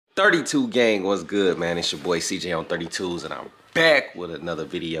32 gang, what's good, man? It's your boy CJ on 32s, and I'm back with another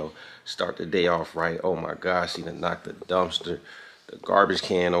video. Start the day off right. Oh my gosh, he done knocked the dumpster, the garbage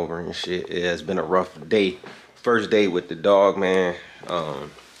can over and shit. It has been a rough day. First day with the dog, man.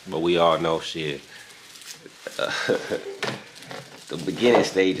 But we all know shit. The beginning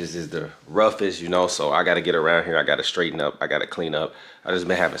stages is the roughest, you know, so I gotta get around here. I gotta straighten up. I gotta clean up. I just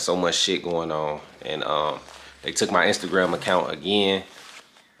been having so much shit going on, and they took my Instagram account again.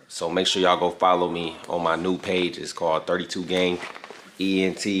 So make sure y'all go follow me on my new page. It's called 32 Gang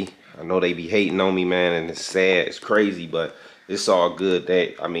ENT. I know they be hating on me, man, and it's sad. It's crazy, but it's all good.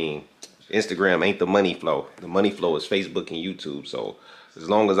 I mean, Instagram ain't the money flow. The money flow is Facebook and YouTube. So as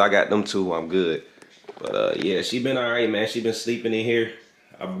long as I got them two, I'm good. But yeah, she been all right, man. She been sleeping in here.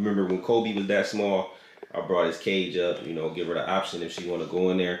 I remember when Kobe was that small, I brought his cage up, you know, give her the option if she want to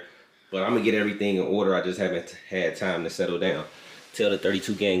go in there. But I'm gonna get everything in order. I just haven't had time to settle down. Tell the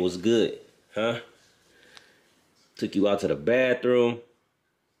 32 gang was good, huh? Took you out to the bathroom,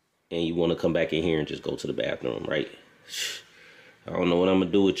 and you want to come back in here and just go to the bathroom, right? I don't know what I'm gonna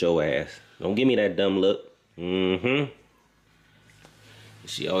do with your ass. Don't give me that dumb look.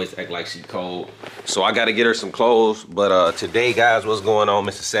 She always act like she cold. So I gotta get her some clothes. But today, guys, what's going on?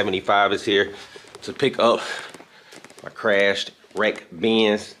 Mr. 75 is here to pick up my crashed wreck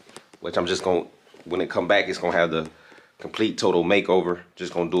Benz, which I'm just gonna, when it come back, it's gonna have the complete total makeover.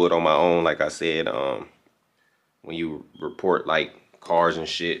 Just gonna do it on my own. Like I said, when you report like cars and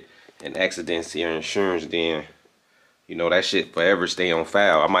shit and accidents to your insurance, then you know that shit forever stay on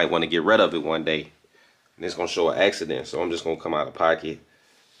file. I might want to get rid of it one day, and it's gonna show an accident, so I'm just gonna come out of pocket.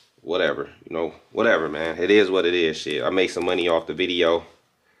 Whatever, you know, whatever, man. It is what it is. Shit, I made some money off the video,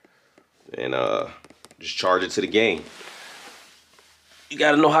 and just charge it to the game. You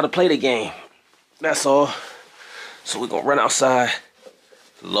gotta know how to play the game. That's all. So we're gonna run outside,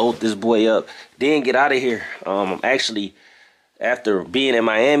 load this boy up, then get out of here. Actually, after being in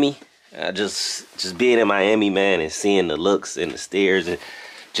Miami, just being in Miami, man, and seeing the looks and the stares and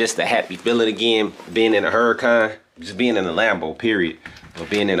just the happy feeling again, being in a Huracan, just being in a Lambo, period. But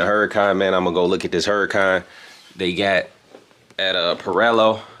being in a Huracan, man, I'm gonna go look at this Huracan they got at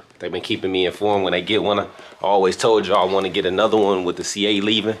Pirello. They've been keeping me informed when they get one. I always told y'all I want to get another one with the CA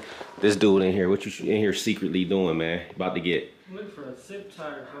leaving. This dude in here, what you in here secretly doing, man? About to get look for a zip tie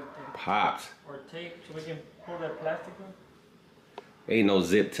or something. Popped. Or tape so we can pull that plastic one. Ain't no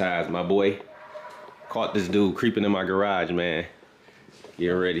zip ties, my boy. Caught this dude creeping in my garage, man. Get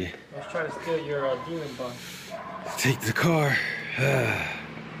ready. Let's try to steal your demon bus. Take the car.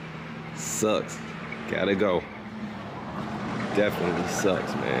 Sucks. Gotta go. Definitely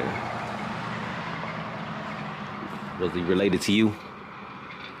sucks, man. Was he related to you?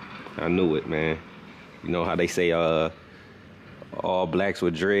 I knew it, man. You know how they say all blacks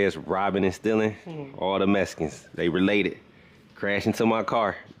with dreads robbing and stealing? All the Mexicans, they related. Crash into my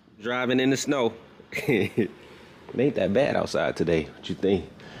car, driving in the snow. It ain't that bad outside today. What you think?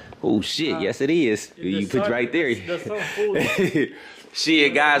 Oh shit, yes it is. You put right there.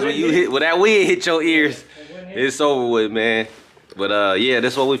 Shit, guys, when that wind hit your ears, it's over with, man. But yeah,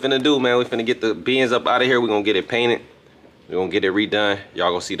 that's what we finna do, man. We finna get the Benz up out of here. We're gonna get it painted. We're gonna get it redone. Y'all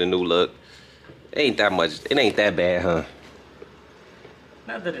gonna see the new look. It ain't that much. It ain't that bad, huh?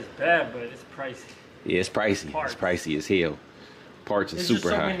 Not that it's bad, but it's pricey. Yeah, it's pricey. Parts. It's pricey as hell. Parts are super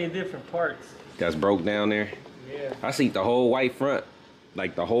high. There's so many different parts. That's broke down there? Yeah. I see the whole white front.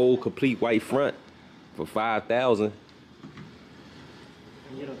 Like the whole complete white front for 5,000.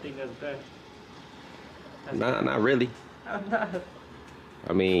 You don't think that's bad? Nah, not really. I'm not.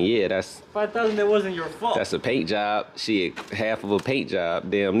 I mean, yeah, that's 5,000. That wasn't your fault. That's a paint job. Shit, half of a paint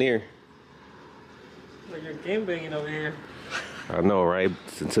job, damn near. Like you're game banging over here. I know, right?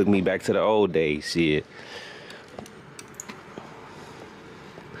 It took me back to the old days. Shit.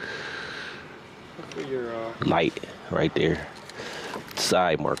 For your light right there.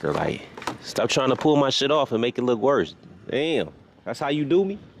 Side marker light. Stop trying to pull my shit off and make it look worse. Damn, that's how you do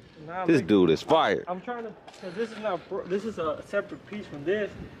me? Nah, this dude is fired. I'm trying to, cause this is not, this is a separate piece from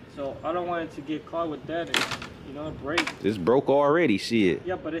this, so I don't want it to get caught with that and, you know, break. This broke already, shit.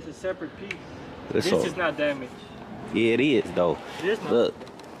 Yeah, but it's a separate piece. This is not damaged. Yeah, it is though. It is not. Look.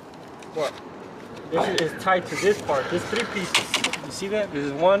 What? This is tied to this part. There's 3 pieces. You see that? This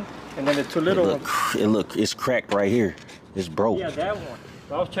is one, and then the 2 little ones. Look, it's cracked right here. It's broke. Yeah, that one.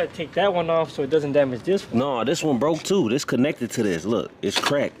 But I was trying to take that one off so it doesn't damage this one. No, this one broke too. This connected to this. Look, it's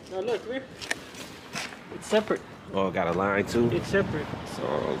cracked. No, look, here. It's separate. Oh, got a line too? It's separate.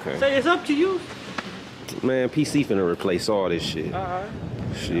 Oh, okay. So it's up to you. Man, PC finna replace all this shit.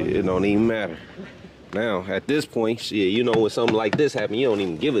 Shit, it don't even matter. Now, at this point, shit, you know, when something like this happen, you don't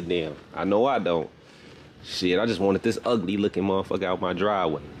even give a damn. I know I don't. Shit, I just wanted this ugly looking motherfucker out my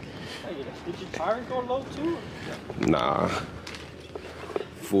driveway. Hey, did your tires go low too? Nah.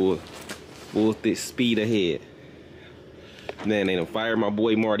 Full thick speed ahead. Man, they done fired my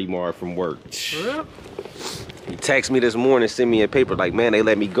boy Marty Mar from work. Yeah. He texted me this morning, sent me a paper like, man, they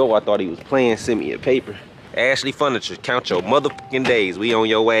let me go. I thought he was playing, sent me a paper. Ashley Furniture, count your motherfucking days. We on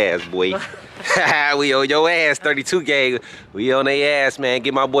your ass, boy. We on your ass, 32 gang. We on their ass, man.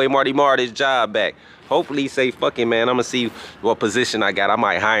 Get my boy Marty Mar his job back. Hopefully he say, fucking, man, I'm gonna see what position I got. I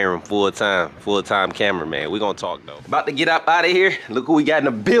might hire him full-time cameraman. We gonna talk, though. About to get up out of here. Look who we got in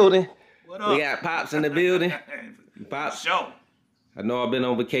the building. What up? We got Pops in the building. Pops, Show. I know I've been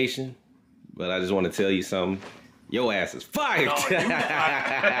on vacation, but I just want to tell you something. Your ass is fired. No,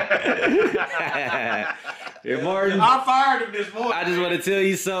 Hey, Martin, I fired him this morning. I just want to tell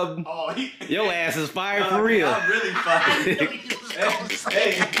you something. Oh, Your ass is fired for real. I'm really fired.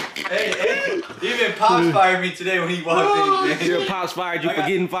 hey, even Pops fired me today when he walked in, man. Your Pops fired you for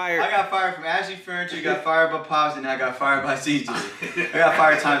getting fired. I got fired from Ashley Furniture, got fired by Pops, and I got fired by CJ. I got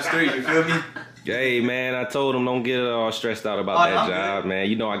fired times 3, you feel me? Hey, man, I told him don't get all stressed out about that job, man.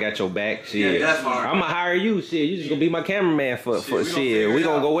 You know I got your back. Shit. Yeah, that's fine. I'm going to hire you. Shit, you just going to be my cameraman for shit. We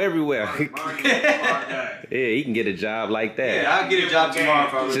going to go everywhere. Yeah, he can get a job like that. Yeah, I'll get a job tomorrow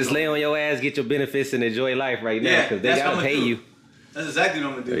probably. Just lay on your ass, get your benefits, and enjoy life right now, because they got to pay you. That's exactly what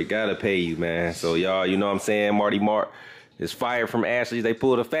I'm going to do. They got to pay you, man. So, y'all, you know what I'm saying? Marty Mark is fired from Ashley's. They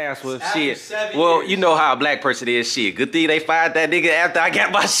pulled a fast one. Shit. 7 Well, years. you know how a black person is. Shit. Good thing they fired that nigga after I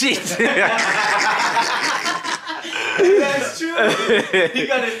got my shit. That's true. He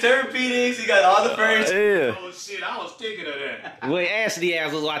got his Therapeutic, he got all the furniture. Yeah. Oh shit, I was thinking of that. Well, Ashley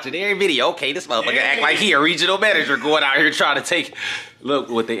ass was watching every video. Okay, this motherfucker act like he a regional manager going out here trying to take. Look,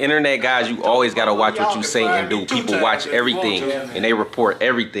 with the internet, guys, you always gotta watch what you say and do. People watch everything and they report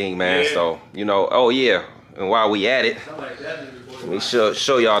everything, man. So, you know, oh yeah. And while we at it, let me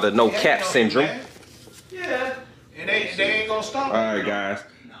show y'all the no cap syndrome. Yeah. And they ain't gonna stop. All right, guys.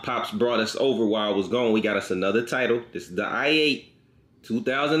 Pops brought us over while I was gone. We got us another title. This is the i8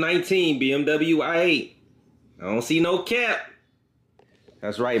 2019 BMW i8. I don't see no cap.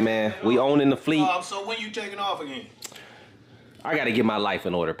 That's right, man. We owning the fleet. So when you taking off again? I got to get my life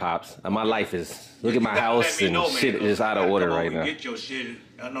in order, Pops. My life is, look at my You gotta house let me and know, man, shit is out of order come right over now. and get your shit.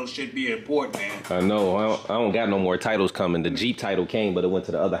 I know shit be important, man. I know. I don't got no more titles coming. The Jeep title came, but it went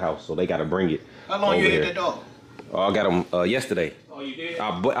to the other house, so they got to bring it. How long you over hit here. that dog? Oh, I got them yesterday. Oh, you did?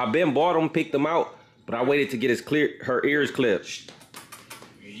 I been bought them, picked them out, but I waited to get her ears clipped.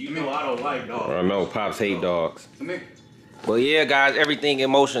 You know I don't like dogs. I know Pops hate dogs. Come here. But yeah, guys, everything in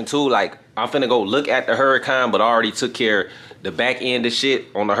motion too. Like, I'm finna go look at the Huracan, but I already took care of the back end of shit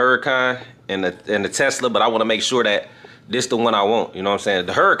on the Huracan and the Tesla, but I want to make sure that this the one I want. You know what I'm saying?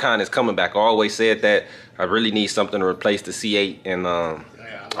 The Huracan is coming back. I always said that I really need something to replace the C8, and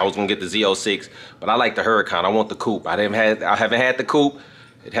I was gonna get the Z06, but I like the Huracan. I want the coupe. I haven't had the coupe.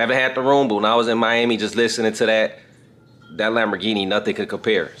 I haven't had the room, but when I was in Miami just listening to that Lamborghini, nothing could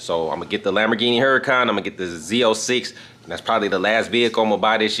compare. So I'm gonna get the Lamborghini Huracan. I'm gonna get the Z06. And that's probably the last vehicle I'm gonna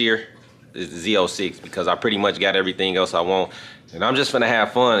buy this year, is the Z06, because I pretty much got everything else I want. And I'm just gonna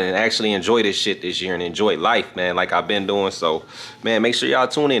have fun and actually enjoy this shit this year and enjoy life, man, like I've been doing. So, man, make sure y'all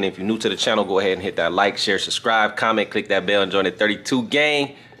tune in. If you're new to the channel, go ahead and hit that like, share, subscribe, comment, click that bell, and join the 32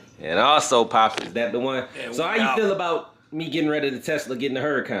 gang. And also, Pops, is that the one? Yeah, so how you feel about me getting rid of the Tesla, getting the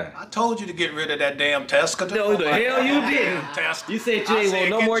Huracan? I told you to get rid of that damn Tesla. No, the hell you didn't. Tesla. You said you ain't want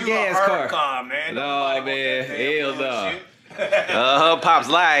no more gas car. Car, man. No, man, hell no. Pops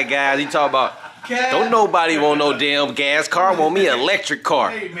lying, guys. He talking about, don't nobody want no damn gas car. Want me an electric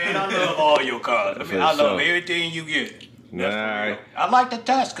car. Hey, man, I love all your cars. I mean, I love everything you get. Nah, I like the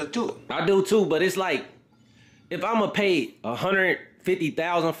Tesla, too. I do too, but it's like, if I'm gonna pay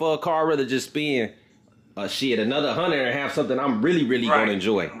 $150,000 for a car, I'd rather just spend another 100 and have something I'm really gonna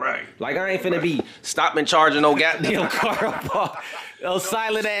enjoy. Right. Like, I ain't finna be stopping charging no goddamn car up. No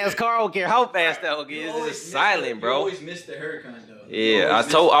silent ass car. I don't care how fast that will get. It's just silent, bro. You always miss the Huracan though. Yeah,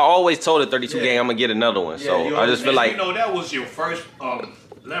 I always told the 32 gang I'm gonna get another one. So I just feel like, You know, that was your first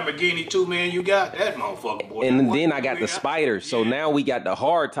Lamborghini too, man. You got that motherfucker, boy. and then I got the Spider. So now we got the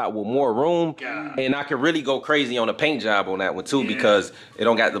hard top with more room, and I can really go crazy on the paint job on that one too, because it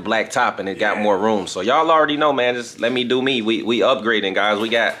don't got the black top and it got more room. So y'all already know, man. Just let me do me. We upgrading, guys. We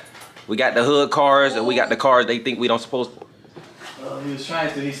got the hood cars, and we got the cars they think we don't supposed to. He was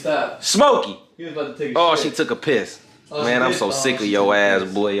trying to. He stopped. Smokey. He was about to take a Oh, shit. she took a piss. Man, I'm so sick of your ass,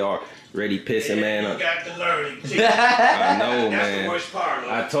 boy. Y'all ready pissing, man. You got to learn it. I know, That's man. the worst part.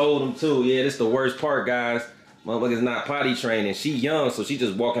 I told him too. Yeah, this the worst part, guys. Motherfucker's not potty training. She young, so she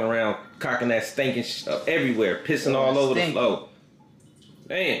just walking around cocking that stinking up everywhere, pissing all over the floor.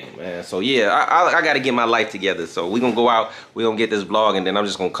 Damn, man. So yeah, I got to get my life together. So we gonna go out. We gonna get this vlog, and then I'm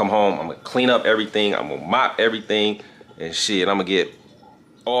just gonna come home. I'm gonna clean up everything. I'm gonna mop everything and shit. I'm gonna get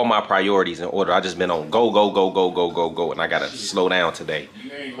all my priorities in order. I just been on go, and I gotta slow down today.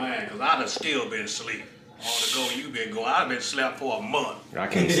 You ain't lying, cause I'd have still been asleep. All the go you been going, I've been slept for a month. I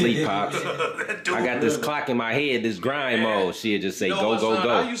can't sleep, Pops. I got this clock in my head, this grind mode. She'll just say go.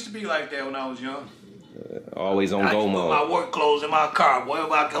 I used to be like that when I was young. Always on I go used to mode. put my work clothes in my car. Boy,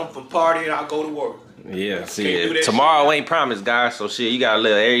 if I come from partying, I go to work. Yeah, see, tomorrow ain't promised, guys. So shit, you gotta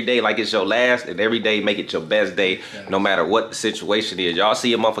live every day like it's your last, and every day make it your best day, no matter what the situation is. Y'all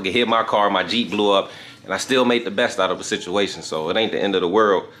see a motherfucker hit my car, my Jeep blew up, and I still made the best out of the situation. So it ain't the end of the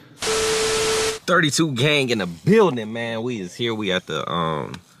world. 32 gang in the building, man. We is here. We at the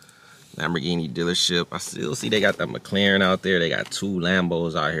Lamborghini dealership. I still see they got that McLaren out there. They got 2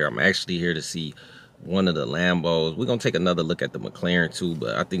 Lambos out here. I'm actually here to see one of the Lambos. We're gonna take another look at the McLaren too,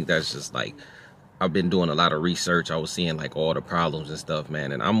 but I think that's just like, I've been doing a lot of research. I was seeing like all the problems and stuff,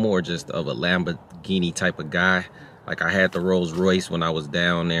 man. And I'm more just of a Lamborghini type of guy. Like I had the Rolls Royce when I was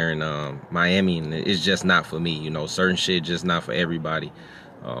down there in Miami, and it's just not for me. You know, certain shit just not for everybody.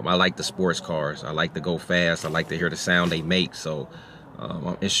 I like the sports cars. I like to go fast. I like to hear the sound they make. So I'm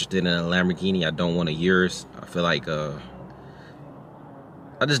interested in a Lamborghini. I don't want a Urus. I feel like I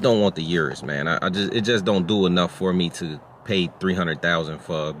just don't want the Urus, man. It just don't do enough for me to pay $300,000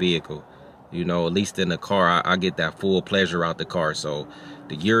 for a vehicle. You know, at least in the car, I get that full pleasure out the car. So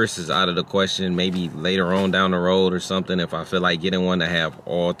the Urus is out of the question. Maybe later on down the road or something, if I feel like getting one to have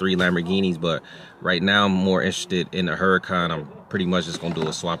all 3 Lamborghinis. But right now, I'm more interested in the Huracan. I'm pretty much just gonna do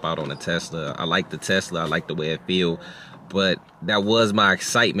a swap out on the Tesla. I like the Tesla. I like the way it feels. But that was my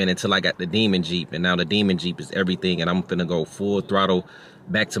excitement until I got the Demon Jeep. And now the Demon Jeep is everything. And I'm finna go full throttle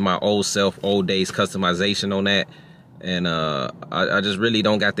back to my old self, old days customization on that. And I just really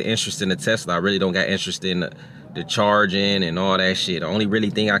don't got the interest in the Tesla. I really don't got interest in the charging and all that shit. The only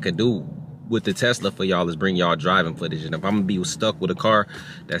really thing I could do with the Tesla for y'all is bring y'all driving footage. And if I'm gonna be stuck with a car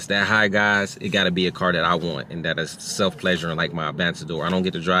that's that high, guys, it gotta be a car that I want and that is self-pleasuring, like my Aventador. I don't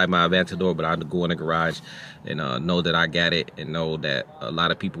get to drive my Aventador, but I go in the garage and know that I got it, and know that a lot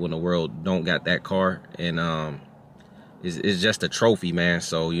of people in the world don't got that car. And it's just a trophy, man.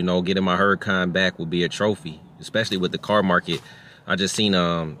 So, you know, getting my Huracan back would be a trophy, especially with the car market. I just seen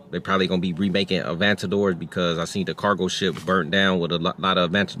they probably gonna be remaking Aventadors because I seen the cargo ship burnt down with a lot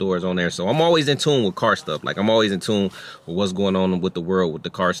of Aventadors on there. So I'm always in tune with car stuff. Like I'm always in tune with what's going on with the world with the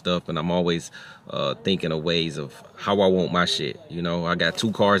car stuff, and I'm always thinking of ways of how I want my shit. You know, I got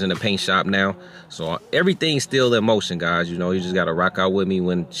 2 cars in the paint shop now, so everything's still in motion, guys. You know, you just gotta rock out with me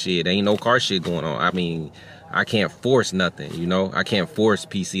when shit ain't no car shit going on. I mean, I can't force nothing, you know. I can't force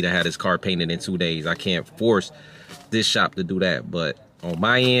PC to have his car painted in 2 days. I can't force this shop to do that. But on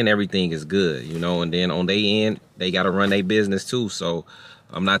my end, everything is good, you know. And then on their end, they got to run their business too. So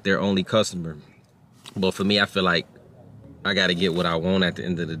I'm not their only customer. But for me, I feel like I got to get what I want at the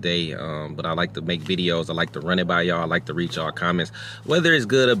end of the day. But I like to make videos. I like to run it by y'all. I like to reach y'all comments. Whether it's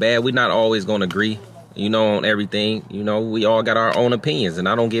good or bad, we're not always going to agree, you know, on everything. You know, we all got our own opinions, and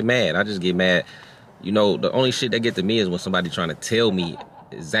I don't get mad. I just get mad. You know, the only shit that get to me is when somebody trying to tell me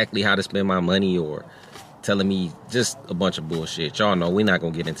exactly how to spend my money or telling me just a bunch of bullshit. Y'all know we're not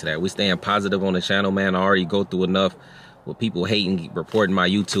going to get into that. We staying positive on the channel, man. I already go through enough with people hating, reporting my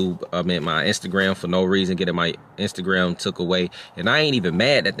YouTube, my Instagram for no reason, getting my Instagram took away. And I ain't even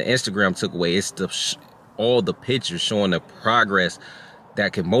mad that the Instagram took away. It's all the pictures showing the progress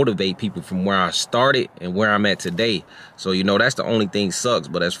that can motivate people from where I started and where I'm at today. So, you know, that's the only thing sucks.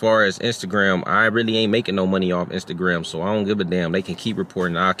 But as far as Instagram, I really ain't making no money off Instagram, so I don't give a damn. They can keep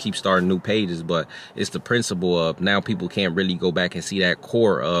reporting. I'll keep starting new pages, but it's the principle of now people can't really go back and see that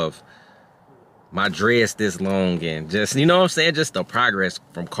core of my dreads this long and just, you know what I'm saying, just the progress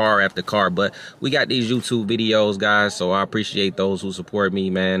from car after car. But we got these YouTube videos, guys, so I appreciate those who support me,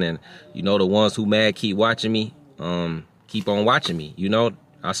 man. And, you know, the ones who mad keep watching me, keep on watching me. You know,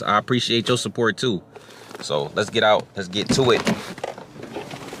 I appreciate your support too. So let's get out. Let's get to it.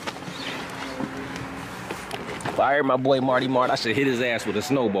 Fired my boy Marty Mart. I should hit his ass with a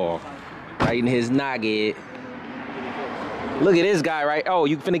snowball right in his noggin. Look at this guy, right? Oh,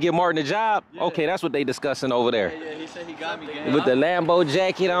 you finna give Martin a job? Yeah. Okay, that's what they discussing over there. Yeah, he said he got me. Gang. With the Lambo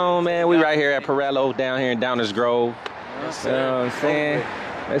jacket on, man. We right here at Pirello down here in Downers Grove. You know what I'm saying?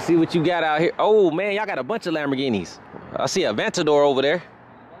 Let's see what you got out here. Oh, man, y'all got a bunch of Lamborghinis. I see a Ventador over there.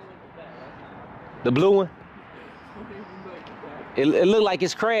 The blue one. It looked like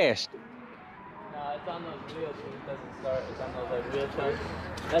it's crashed. No, it's on those wheels when it doesn't start. It's on those like wheel chucks.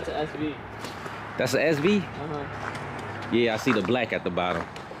 That's an SV. That's an SV? Uh-huh. Yeah, I see the black at the bottom.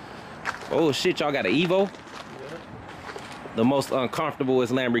 Oh shit, y'all got an Evo? Yep. The most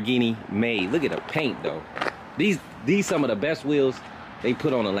uncomfortablest Lamborghini made. Look at the paint though. These some of the best wheels they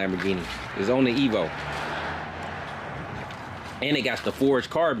put on a Lamborghini. It's on the Evo. And it got the forged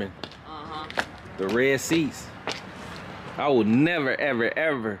carbon. Uh-huh. The red seats. I would never, ever,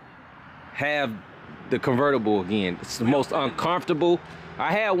 ever have the convertible again. It's the most uncomfortable.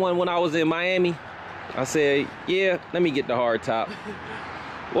 I had one when I was in Miami. I said, yeah, let me get the hard top.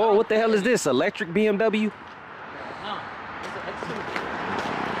 Whoa, what the hell is this? Electric BMW? No, it's an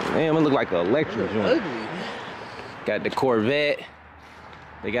X2. Damn, it look like an electric joint. Ugly. Got the Corvette.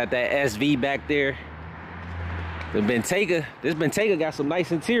 They got that SV back there. The Bentayga. This Bentayga got some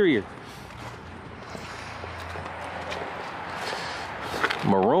nice interior.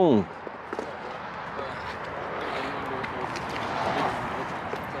 Maroon.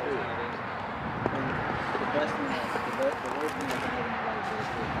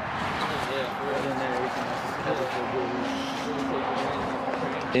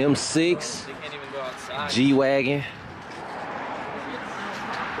 M6, G-Wagon,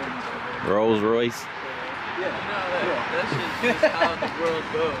 Rolls Royce. You know that shit is how the world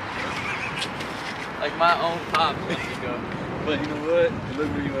goes. Like my own pop makes it go. But you know what? Look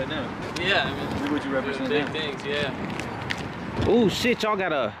where you at now. Yeah, I mean, Look what you represent big now. things, yeah. Ooh, shit, y'all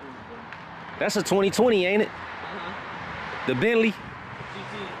got a, that's a 2020, ain't it? The Bentley? GT,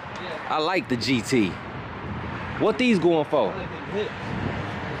 yeah. I like the GT. What these going for? Like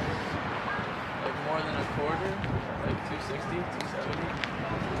more than a quarter, like 260,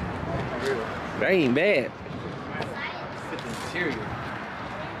 270. Real. That ain't bad. Fit the interior.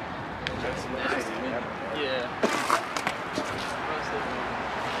 That's nasty, man. Yeah.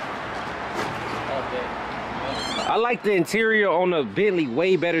 All day. I like the interior on the Bentley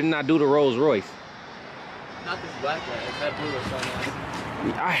way better than I do the Rolls Royce. Not this black guy, like that blue was so nice.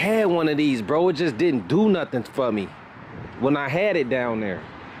 I had one of these, bro. It just didn't do nothing for me when I had it down there.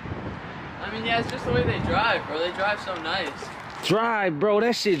 I mean, yeah, it's just the way they drive, bro. They drive so nice. Drive, bro.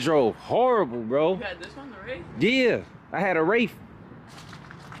 That shit drove horrible, bro. You had this one, the Wraith? Yeah, I had a Wraith.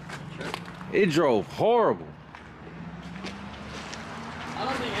 It drove horrible. I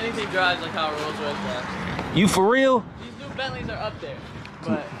don't think anything drives like how a Rolls Royce drives. You for real? These new Bentleys are up there,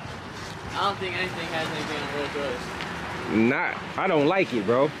 but I don't think anything has anything on Rolls Royce. Not, I don't like it,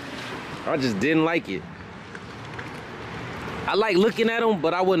 bro. I just didn't like it. I like looking at them,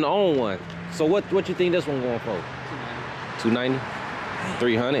 but I wouldn't own one. So what you think this one going for? 290?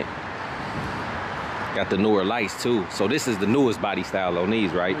 300? Got the newer lights too. So this is the newest body style on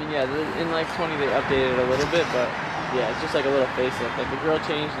these, right? I mean, yeah, in like 20 they updated it a little bit, but yeah, it's just like a little facelift. Like the grill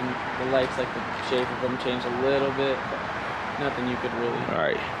changed and the lights, like the shape of them changed a little bit, but nothing you could really All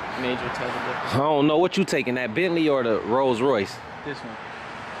right. major tell the difference. I don't know what you taking, that Bentley or the Rolls Royce? This one.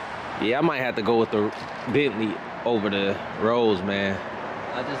 Yeah, I might have to go with the Bentley over the Rolls, man.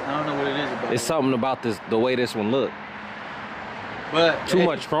 I don't know what it is about It's something about this, the way this one look. But Too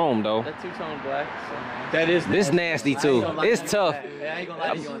much chrome though. That two-tone black, so nice. that is This nasty too. It's tough. I ain't gonna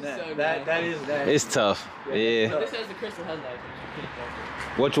lie to you on that. So That is nasty. It's tough. But Yeah. this has the crystal headlights, which you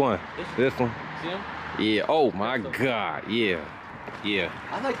can't go Which one? This one? for. See them? Yeah. Oh my God. Yeah. Yeah.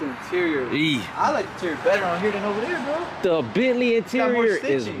 I like the interior. Eee. I like the interior better on here than over there, bro. The Bentley got more interior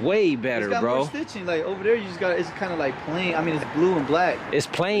is stitching. way It's better, got bro. more stitching. Like over there, you just got it's kind of like plain. I mean, it's blue and black. It's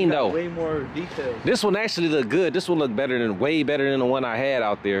plain Got though. way more details. This one actually look good. This one look better than, way better than the one I had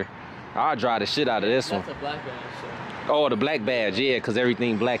out there. I'll dry the shit out of this one. That's a black badge, so. Oh, the black badge, yeah, because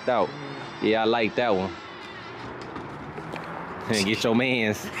everything blacked out. Yeah, I like that one. And get your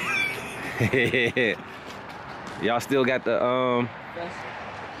mans. Y'all still got the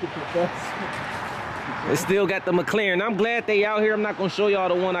it still got the McLaren. I'm glad they out here. I'm not gonna show y'all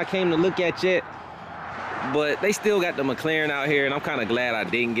the one I came to look at yet, but they still got the McLaren out here, and I'm kind of glad I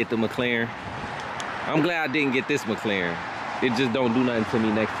didn't get the McLaren. I'm glad I didn't get this McLaren. It just don't do nothing to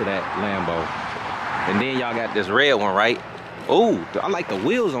me next to that Lambo. And then y'all got this red one, right? Oh, I like the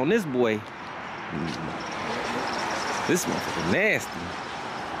wheels on this boy. This motherfucker nasty.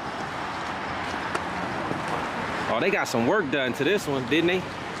 Oh, they got some work done to this one, didn't they?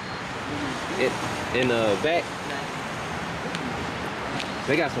 In the back.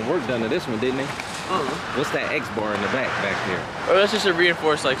 They got some work done to this one, didn't they? What's that X bar in the back there? Oh, that's just a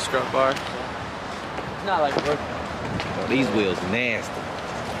reinforced like strut bar. It's not like work. Oh, these wheels nasty.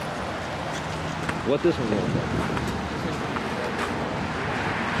 What this one going for?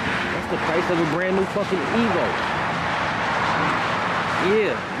 the price of a brand new fucking Evo.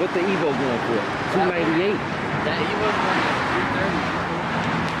 Yeah, what the Evo going for? $298. That Evo's going at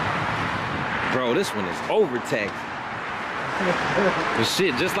 $330. Bro, this one is overtaxed. The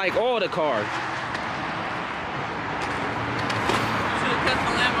shit, just like all the cars. You should have kept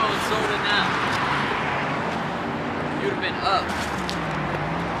the Lambo and sold it now. You'd have been up.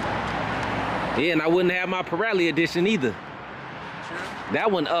 Yeah, and I wouldn't have my Pirelli edition either. True.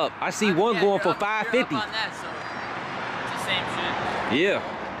 That one up. I see one going for You're $550. up on that, so it's the same shit. Yeah,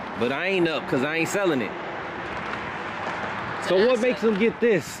 but I ain't up because I ain't selling it. It's So an what asset. makes them get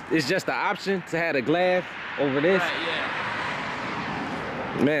this? It's just the option to have the glass over this. Right,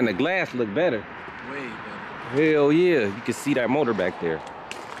 yeah. Man, the glass look better. Way better. Hell yeah, you can see that motor back there.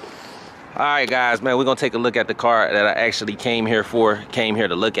 All right, guys, man, we're gonna take a look at the car that I actually came here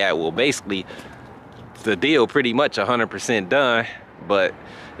to look at. Well, basically, the deal pretty much 100% done, but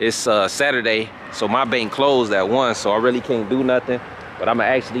it's Saturday, so my bank closed at 1, so I really can't do nothing. But I'm gonna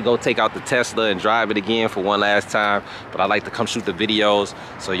actually go take out the Tesla and drive it again for one last time. But I like to come shoot the videos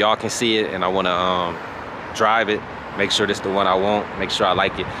so y'all can see it, and I wanna drive it, make sure this is the one I want, make sure I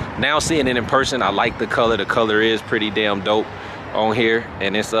like it. Now seeing it in person, I like the color. The color is pretty damn dope on here,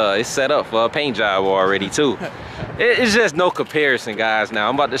 and it's set up for a paint job already too. It's just no comparison, guys. Now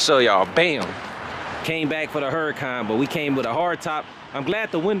I'm about to show y'all. Bam! Came back for the Huracan, but we came with a hard top. I'm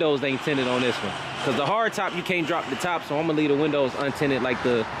glad the windows ain't tinted on this one, because the hard top you can't drop the top, so I'm gonna leave the windows untinted like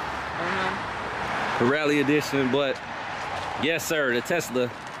the Pirelli edition. But yes sir, the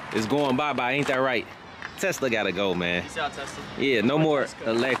Tesla is going bye-bye, ain't that right? Tesla gotta go, man. Peace out, Tesla. Yeah, no more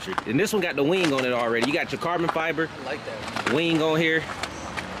electric. And this one got the wing on it already. You got your carbon fiber I like that. wing on here.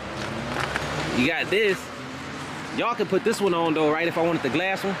 You got this. Y'all can put this one on though, right? If I wanted the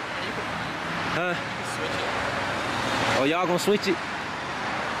glass one. Huh? Switch it. Oh, y'all gonna switch it?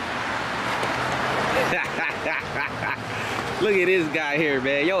 Look at this guy here,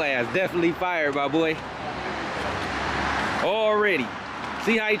 man. Your ass definitely fired, my boy. Already.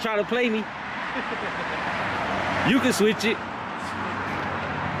 See how he trying to play me? You can switch it.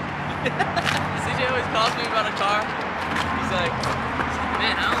 CJ always calls me about a car. He's like,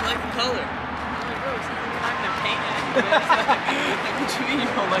 man, I don't like the color. I'm like, bro, it's not like I'm gonna paint it. Like, what you mean you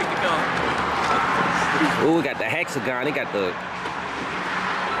don't like the color? Oh, we got the hexagon. They got the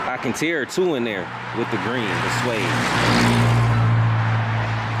Alcantara 2 in there with the green, the suede.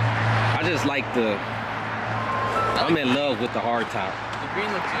 I just like the, I'm in love with the hard top. The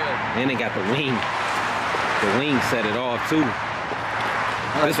green looks good. And they got the wing. The wing set it off too.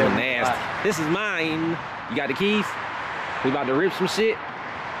 This one nasty. This is mine. You got the keys? We about to rip some shit?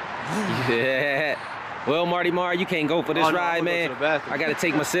 Yeah. Well, Marty Mar, you can't go for this ride, man. I gotta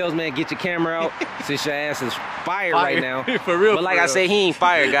take my salesman, get your camera out, since your ass is fired right now. For real. But like I said, he ain't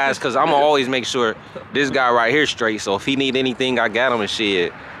fired, guys, because I'm gonna always make sure this guy right here straight. So if he need anything, I got him and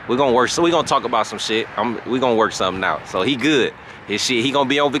shit. We're gonna work, so we're gonna talk about some shit. We're gonna work something out. So he good. His shit, he gonna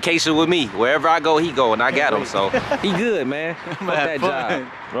be on vacation with me. Wherever I go, he go, and I got him. So he good, man. Fuck that job.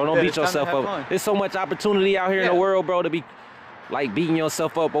 Bro, don't beat yourself up. There's so much opportunity out here in the world, bro, to be like beating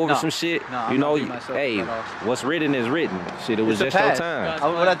yourself up over some shit. You know, hey, what's written is written. Shit, it was just your time.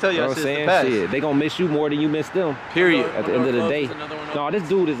 What I tell you, You know what I'm saying? Shit, they gonna miss you more than you miss them. Period. At the end of the day. No, this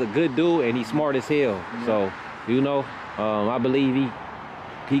dude is a good dude, and he's smart as hell. So, you know, I believe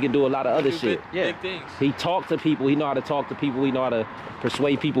he can do a lot of other shit. Big things. He talk to people. He know how to talk to people. He know how to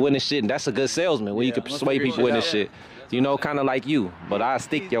persuade people in this shit. And that's a good salesman when you can persuade people in this shit. You know, kind of like you. But I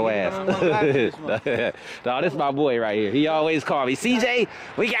stick your ass. No, this is my boy right here. He always call me, CJ,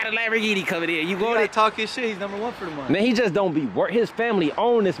 we got a Lamborghini coming in. You want it? Talk his shit. He's #1 for the month. Man, he just don't be work. His family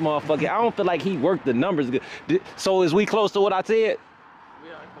own this motherfucker. I don't feel like he worked the numbers good. So is we close to what I said?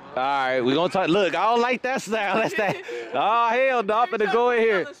 All right, we gonna talk. Look, I don't like that sound. That's that. Oh hell no! I'm finna go in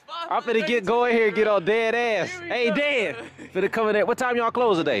here. I'm finna go in here and get on dead ass. Hey Dan, finna come in there. What time y'all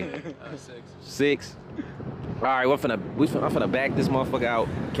close today? 6. All right, I'm finna back this motherfucker out.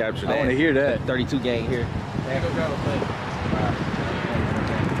 Capture that. I wanna hear that. 32 gang here.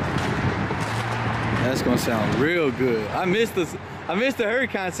 That's gonna sound real good. I missed the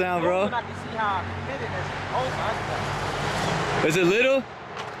Huracan sound, bro. I can see how fit it is. Is it little?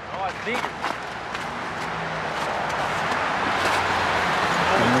 Oh, it's big.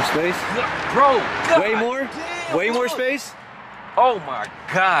 More space? Bro, Way more? Way more space? Oh my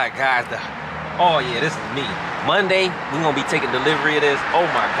God, guys. Oh yeah, this is me. Monday, we're gonna be taking delivery of this. Oh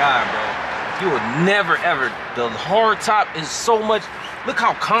my God, bro. You would never ever, the hard top is so much, look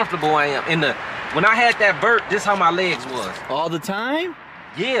how comfortable I am. When I had that vert, this how my legs was. All the time?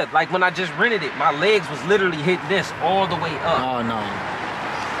 Yeah, like when I just rented it, my legs was literally hitting this all the way up. Oh no.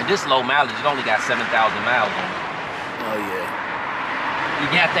 And this low mileage, it only got 7,000 miles on it. Oh yeah. You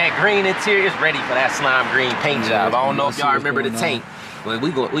got that green interior, it's ready for that slime green paint job. I don't know if y'all remember the tank, but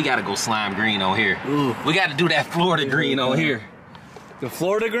we gotta go slime green on here. Ooh. We gotta do that Florida green on here. The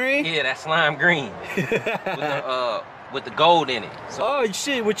Florida green? Yeah, that slime green. With the gold in it. So Oh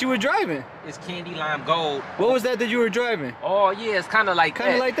shit, what you were driving? it's candy lime gold. What was that you were driving? Oh yeah, it's kind of like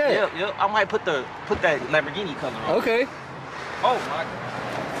Kinda like that? Yep, yep. I might put that Lamborghini color on. Okay. Oh my God.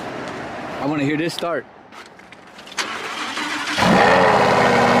 I want to hear this start.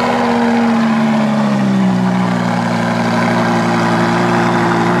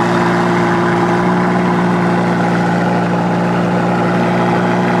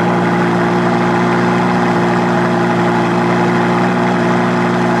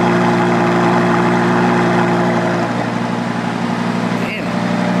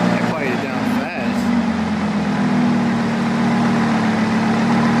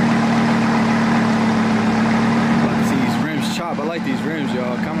 I like these rims,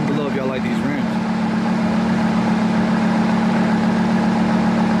 y'all. Comment below if y'all like these rims.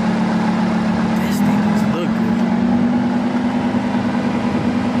 This thing does look good.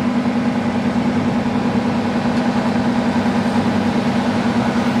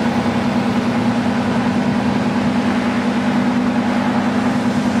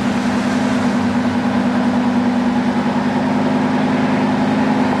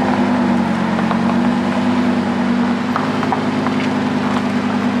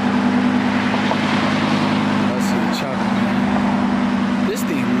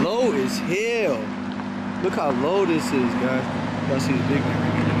 Look how low this is, guys. Y'all see the big one?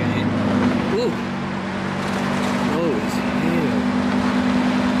 Ooh. Low as hell.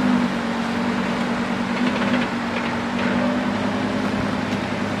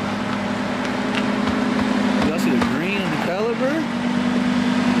 Y'all see the green on the caliber?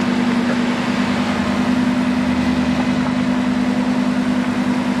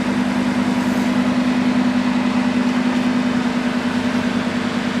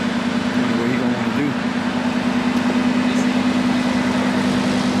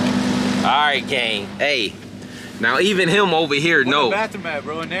 Alright, gang. Hey. Now even him over here know. Where's the bathroom at,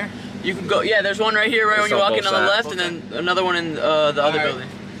 bro, in there? You can go, yeah, there's one right here, right It's when you on walk in both on the sides. left, and then another one in the other building.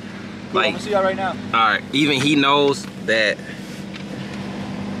 I'm gonna see y'all right now. Alright, even he knows that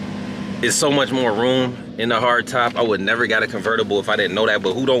there's so much more room in the hard top. I would never got a convertible if I didn't know that,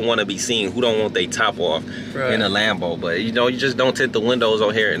 but who don't want to be seen? Who don't want their top off in a Lambo? But you know, you just don't tint the windows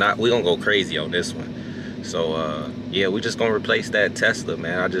on here, and we gonna go crazy on this one. So yeah, we just gonna replace that Tesla,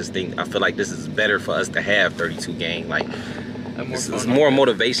 man. I feel like this is better for us to have 32 gang. Like it's more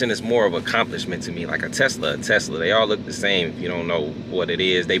motivation, it's more of accomplishment to me. Like a Tesla, they all look the same if you don't know what it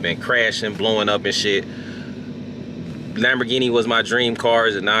is. They've been crashing, blowing up and shit. Lamborghini was my dream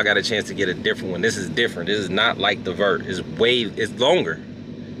cars, and now I got a chance to get a different one. This is different. This is not like the Vert. It's longer,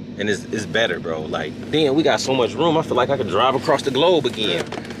 and it's better, bro. Like, damn, we got so much room. I feel like I could drive across the globe again.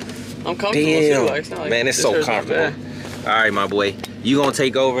 I'm comfortable Damn, too. Like, it's not like man, it's so comfortable. All right, my boy, you gonna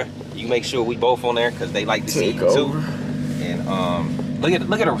take over? You make sure we both on there because they like to see you too. And look at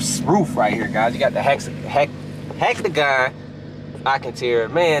the roof right here, guys. You got the Hexagon interior.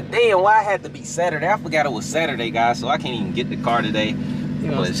 Man, damn, why I had to be Saturday? I forgot it was Saturday, guys, so I can't even get the car today.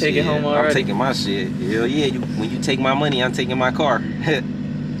 You want to take it home already? I'm taking my shit. Hell yeah, when you take my money, I'm taking my car.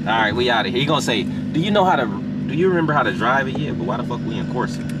 All right, we out of here. You gonna say, do you remember how to drive it? Yeah, but why the fuck we in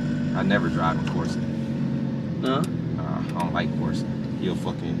Corsa? I never drive in Corsa. No? I don't like Corsa. You'll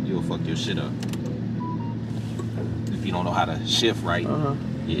fuck your shit up if you don't know how to shift right.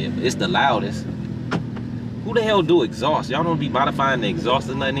 Yeah, but it's the loudest. Who the hell do exhaust? Y'all don't be modifying the exhaust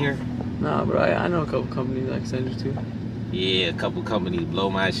or nothing here? Nah, but I know a couple companies like send you to. Yeah, a couple companies blow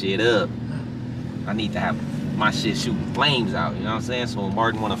my shit up. I need to have my shit shooting flames out, you know what I'm saying? So when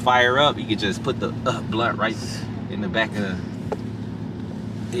Martin want to fire up, he could just put the blunt right in the back of the...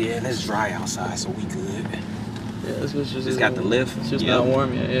 Yeah, and it's dry outside, so we good. Yeah, this was just... It's got the lift? It's just not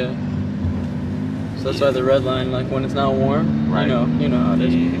warm yet, yeah. So that's why the red line, like when it's not warm, right. you know how it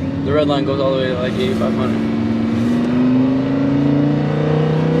is. The red line goes all the way to like 8,500.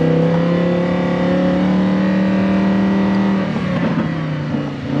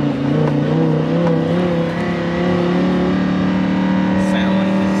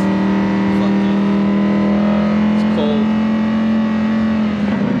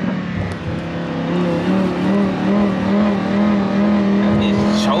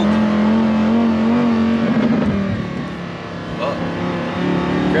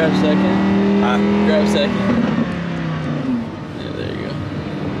 Grab second. Grab second. Yeah, there you go.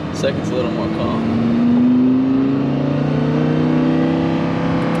 Second's a little more calm.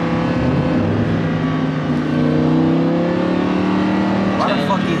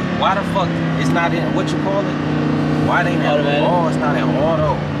 not in, what you call it? Why they not Automatic. Oh, it's not in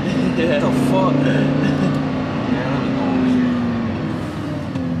auto. Yeah. What the fuck? Man, let me go over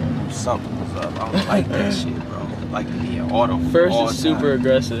here. Something's up. I don't like that shit, bro. I like to be in auto. First all is the super time.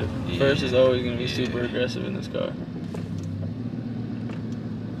 aggressive. Yeah. First is always gonna be Yeah. super aggressive in this car.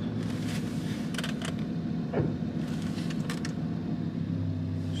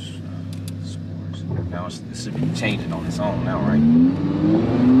 Sports. Now it should be changing on its own now, right?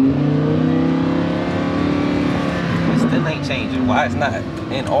 It still ain't changing. Why it's not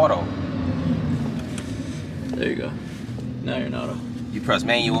in auto? There you go. Now you're in auto. You press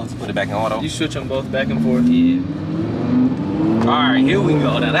manual to put it back in auto? You switch them both back and forth. Yeah. Alright, here we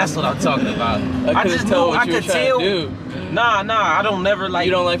go. Now that's what I'm talking about. I couldn't tell what you were trying to do. Nah, I don't never like.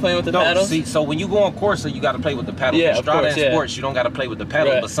 You don't like playing with the paddles? See, so when you go on Corsa, you got to play with the paddles. Yeah, of Strada course, and yeah. Sports, you don't got to play with the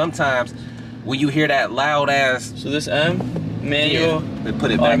paddles. Right. But sometimes when you hear that loud ass, So this M, manual, they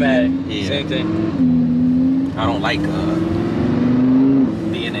put it back automatic. in. Yeah. Same thing. I don't like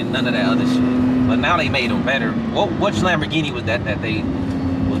being in none of that other shit. But now they made them better. Which Lamborghini was that they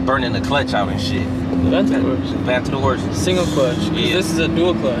was burning the clutch out and shit? Ventadors. Ventadors. Single clutch. 'Cause Yeah. this is a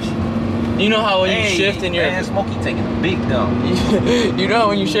dual clutch. You know how when you Hey, shift in your man, Smokey taking a big dump. you know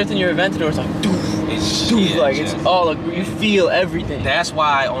when you shift in your Aventador, it's like doof, It's doof, yeah, like it's just- all you feel everything. That's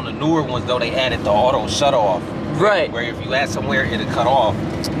why on the newer ones though they added the auto shut off. Right. Where if you add somewhere it'll cut off.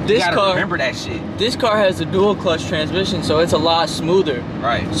 You This gotta car, remember that shit. this car has a dual clutch transmission, so it's a lot smoother.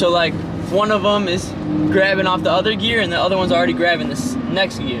 Right. So like one of them is grabbing off the other gear, and the other one's already grabbing this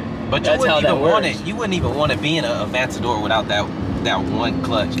next gear. But you That's how wouldn't that even want works. it. You wouldn't even want to be in a Aventador without that one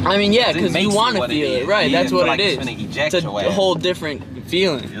clutch. I mean, yeah, it because makes you want to what feel it, is. right? Yeah, That's feel what like it it's is. finna eject It's a your ass. whole different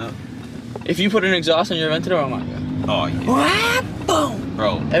feeling. Yeah. If you put an exhaust on your Aventador, oh my god, Oh yeah. Wah, boom,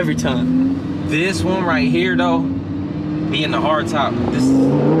 Bro, every time. this one right here though, being the hard top, this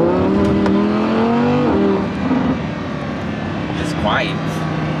it's quiet.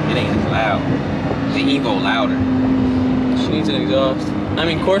 It ain't as loud. The Evo louder. She needs an exhaust. I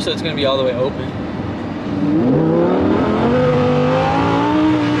mean, Corsa, it's gonna be all the way open.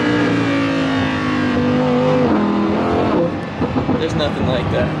 There's nothing like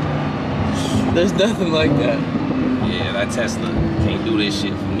that. There's nothing like that. Yeah, that Tesla can't do this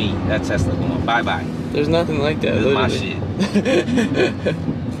shit for me. That Tesla going bye-bye. There's nothing like that. This is my literally. shit.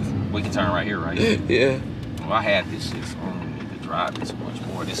 We can turn right here, right? Yeah. Well, I had this shit, so I don't need to drive this much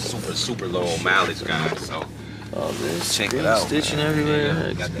more. This is super low mileage, guys. So All this check green it out. stitching man. everywhere.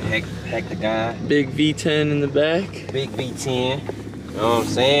 Yeah, got the Hectagon, Big V10 in the back. big V10. You know what I'm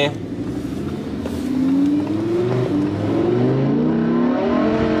saying?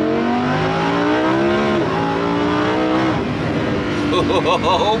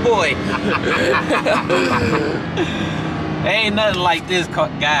 Oh boy. Ain't nothing like this,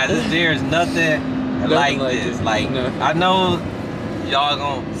 guys. There's nothing like this. it. Like, No. I know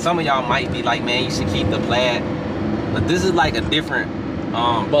y'all some of y'all might be like, man, you should keep the plaid. But this is like a different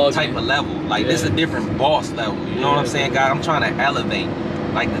Ball type game. of level. Like, this is a Yeah. different boss level. You know what I'm Yeah. saying, guys? I'm trying to elevate.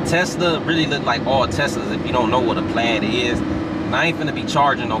 Like, the Tesla really look like all Teslas if you don't know what a plaid is. And I ain't finna be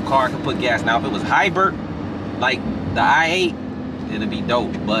charging no car. I can put gas. Now, if it was hybrid, like the i8, it'd be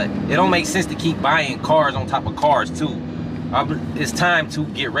dope. But it don't make sense to keep buying cars on top of cars, too. It's time to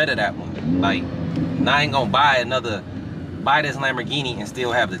get rid of that one. Like, I ain't gonna buy this Lamborghini and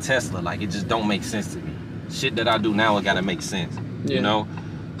still have the Tesla. Like, it just don't make sense to me. Shit that I do now, it gotta make sense. Yeah. You know?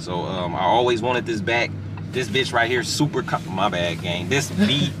 So, I always wanted this back. This bitch right here is super, my bad, gang. This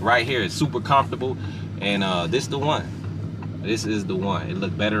beat right here is super comfortable. And this the one. This is the one. It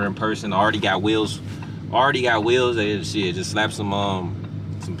look better in person. I already got wheels. Shit, just slap some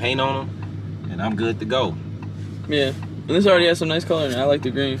paint on them. And I'm good to go. Yeah. And this already has some nice color in it. I like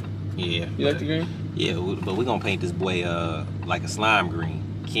the green. Yeah. You like the green? Yeah, but we're gonna paint this boy like a slime green.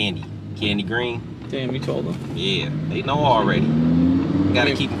 Candy green. Damn, you told them. Yeah, they know already.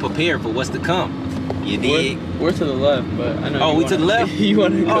 Gotta keep them prepared for what's to come. You dig? We're to the left, but I know. Oh, you we to the wanna- left? You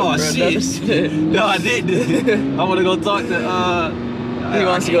want to go Oh, for shit. another spin. No, I didn't. I wanna go talk to He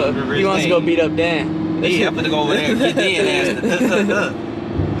wants to go. He wants to go beat up Dan. Yeah, I'm gonna go over there and get Dan ass.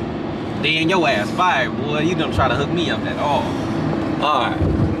 Dan, your ass fired, boy. You done try to hook me up at all. Alright.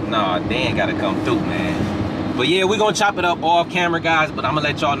 Nah, Dan gotta come through, man. But yeah, we're gonna chop it up off camera, guys. But I'm gonna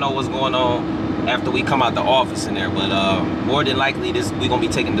let y'all know what's going on after we come out the office in there. But more than likely, we're gonna be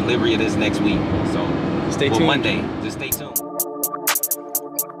taking delivery of this next week. So Stay tuned. Monday. Just stay tuned.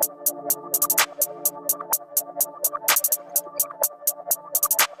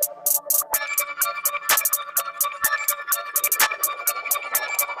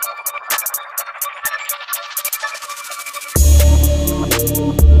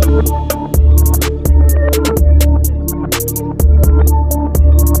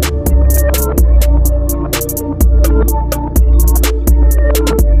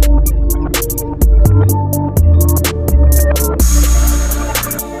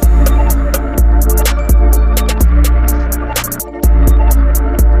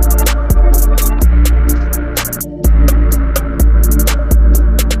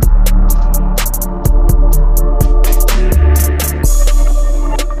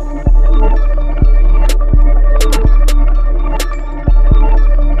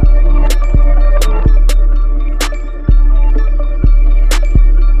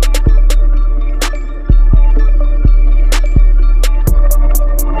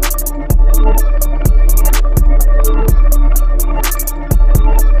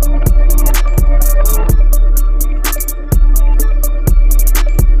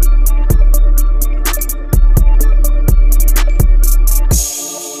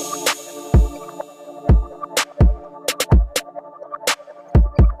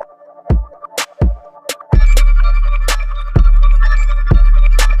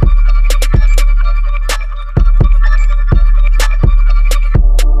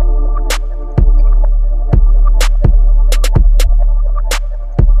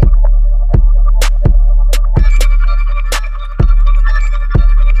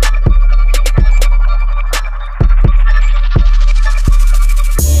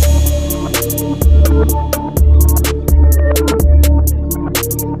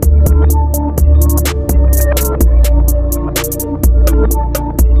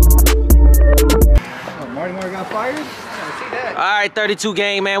 right, 32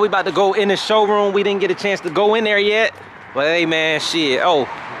 gang, man. We about to go in the showroom. We didn't get a chance to go in there yet. But hey, man, shit. Oh,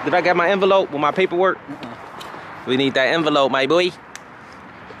 did I get my envelope with my paperwork? We need that envelope, my boy.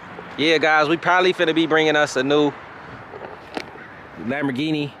 Yeah, guys, we probably finna be bringing us a new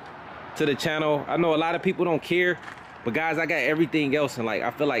Lamborghini to the channel. I know a lot of people don't care, but guys, I got everything else, and like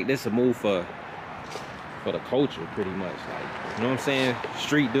I feel like this is a move for the culture, pretty much. Like, you know what I'm saying?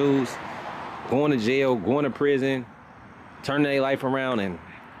 Street dudes going to jail, going to prison, turning their life around, and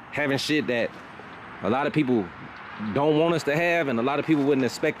having shit that a lot of people don't want us to have, and a lot of people wouldn't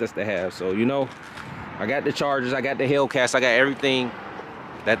expect us to have. So, you know, I got the Chargers, I got the Hellcats, I got everything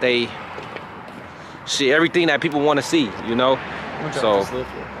that everything that people want to see, you know? So,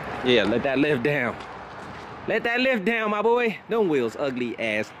 yeah, let that lift down. Let that lift down, my boy. Them wheels ugly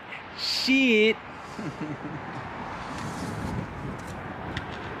as shit.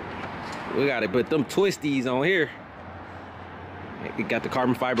 We gotta put them twisties on here. It got the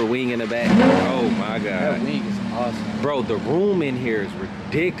carbon fiber wing in the back. Oh my god. That wing is awesome. Bro, the room in here is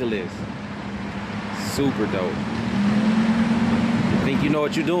ridiculous. Super dope. I think you know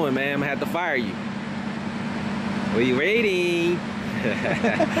what you're doing, man. I'm gonna have to fire you. We're waiting.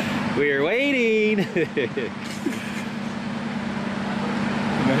 We're waiting.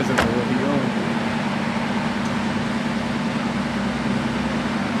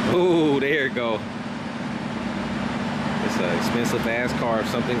 Ooh, there it go. It's an expensive ass car if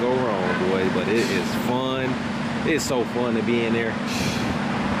something go wrong, boy, but it is fun. It's so fun to be in there.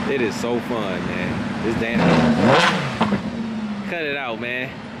 It is so fun, man. This damn. Cut it out, man.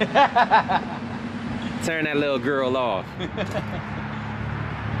 Turn that little girl off.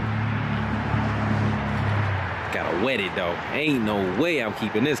 Gotta wet it though. Ain't no way I'm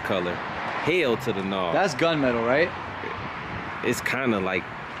keeping this color. Hell to the no. That's gunmetal, right? It's kind of like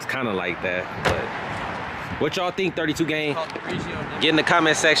that, but what y'all think, 32 gang? Get in the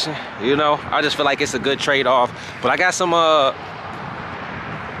comment section. You know, I just feel like it's a good trade-off. But I got some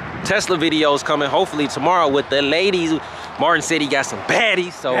Tesla videos coming hopefully tomorrow with the ladies. Martin said he got some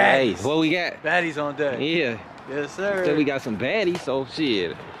baddies, so baddies. Hey, what we got? Baddies on deck. Yeah. Yes, sir. Said we got some baddies, so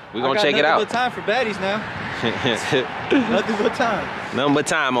shit. We're gonna check it out. Nothing but time for baddies now. Nothing but time. Nothing but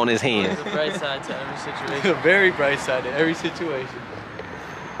time on his hands. There's a bright side to every situation. A very bright side to every situation.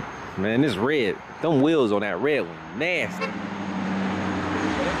 Man, this red, them wheels on that red one, nasty.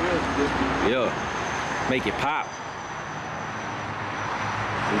 Yeah, make it pop.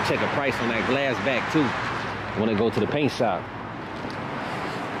 We check a price on that glass back too. When I go to the paint shop.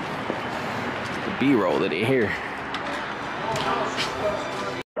 The B-roll of it here.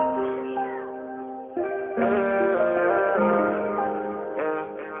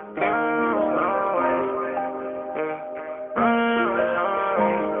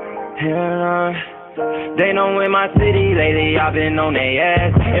 They know in my city lately I've been on they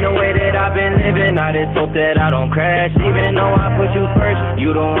ass. In the way that I've been living, I just hope that I don't crash. Even though I put you first,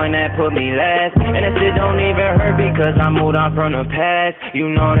 you the one that put me last. And that shit don't even hurt because I moved on from the past.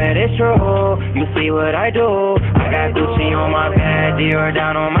 You know that it's true, you see what I do. I got Gucci on my pad, Dior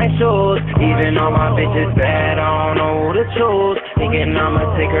down on my shoes. Even though my bitch is bad, I don't know who to choose. Thinking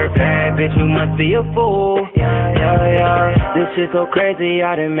I'ma take her back, bitch, you must be a fool. Yeah, this shit so crazy,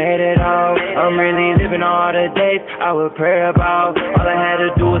 I done made it out. I'm really living all the days I would pray about. All I had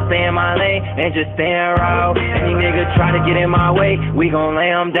to do was stay in my lane and just stay in route. Any nigga try to get in my way, we gon' lay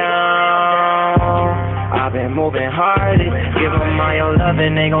him down. I've been moving hardest. Give them all your love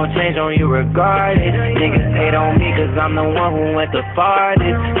and they gon' change on you regardless. Niggas hate on me cause I'm the one who went the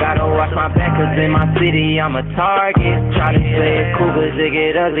farthest. Gotta watch my back cause in my city I'm a target. Try to play it cool cause it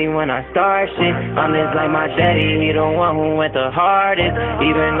get ugly when I start shit. I'm just like my daddy, he the one who went the hardest.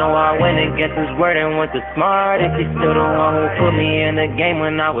 Even though I went against his word and went the smartest, he still the one who put me in the game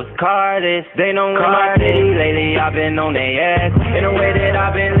when I was cardless. They know in my city lately I've been on they ass. In the way that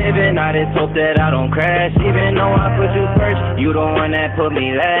I've been living, I just hope that I don't crash. Even though I put you first, you the one that put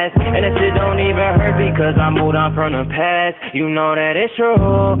me last. And that shit don't even hurt because I moved on from the past. You know that it's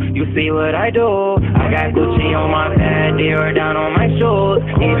true, you see what I do. I got Gucci on my pad, Dior down on my shoes.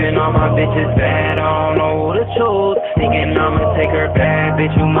 Even though my bitch is bad, I don't know who to choose. Thinking I'ma take her back,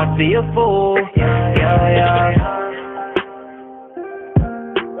 bitch, you must be a fool. Yeah.